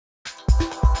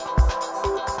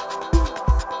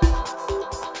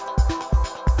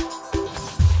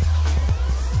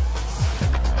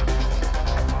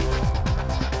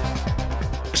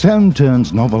CSEM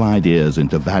turns novel ideas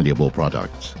into valuable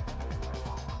products.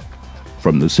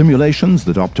 From the simulations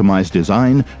that optimize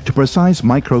design to precise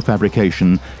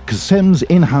microfabrication, CSEM's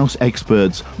in-house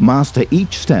experts master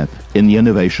each step in the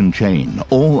innovation chain,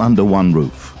 all under one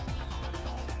roof.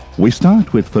 We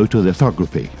start with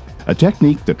photolithography, a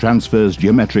technique that transfers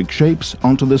geometric shapes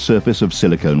onto the surface of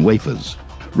silicone wafers.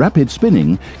 Rapid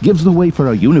spinning gives the wafer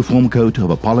a uniform coat of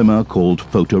a polymer called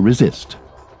photoresist.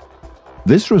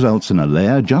 This results in a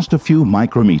layer just a few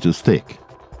micrometers thick.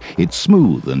 It's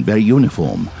smooth and very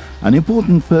uniform, an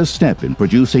important first step in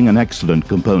producing an excellent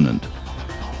component.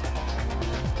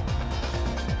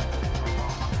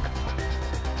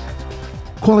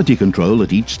 Quality control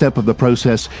at each step of the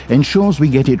process ensures we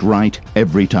get it right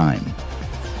every time.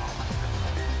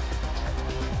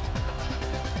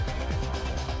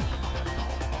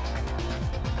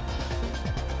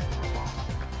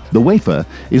 The wafer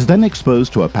is then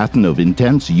exposed to a pattern of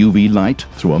intense UV light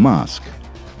through a mask.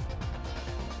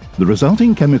 The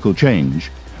resulting chemical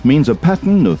change means a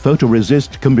pattern of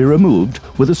photoresist can be removed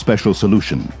with a special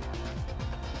solution.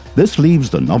 This leaves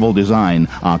the novel design,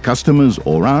 our customers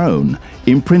or our own,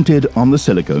 imprinted on the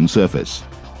silicone surface.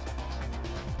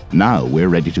 Now we're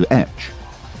ready to etch.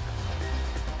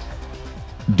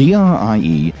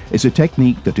 DRIE is a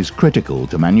technique that is critical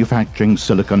to manufacturing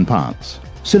silicon parts.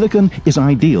 Silicon is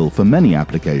ideal for many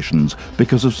applications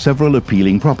because of several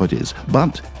appealing properties,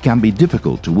 but can be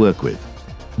difficult to work with.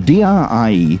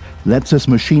 DRIE lets us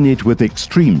machine it with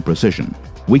extreme precision.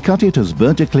 We cut it as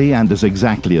vertically and as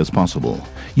exactly as possible,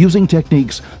 using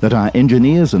techniques that our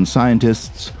engineers and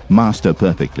scientists master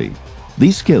perfectly.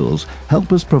 These skills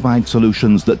help us provide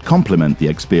solutions that complement the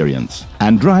experience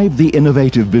and drive the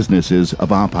innovative businesses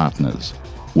of our partners.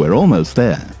 We're almost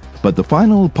there, but the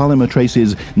final polymer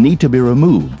traces need to be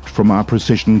removed from our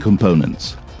precision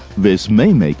components. This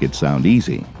may make it sound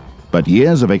easy, but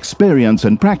years of experience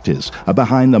and practice are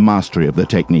behind the mastery of the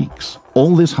techniques.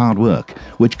 All this hard work,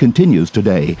 which continues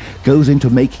today, goes into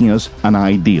making us an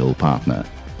ideal partner.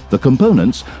 The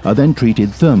components are then treated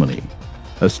thermally,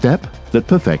 a step that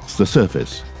perfects the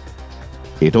surface.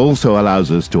 It also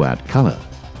allows us to add color,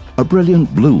 a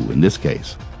brilliant blue in this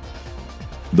case.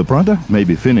 The product may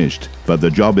be finished, but the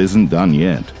job isn't done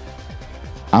yet.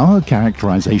 Our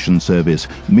characterization service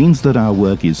means that our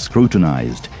work is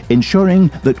scrutinized, ensuring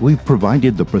that we've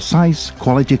provided the precise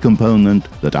quality component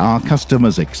that our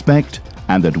customers expect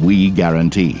and that we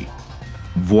guarantee.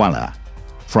 Voila!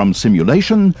 From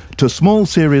simulation to small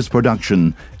series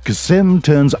production, CSEM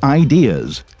turns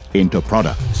ideas into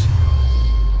products.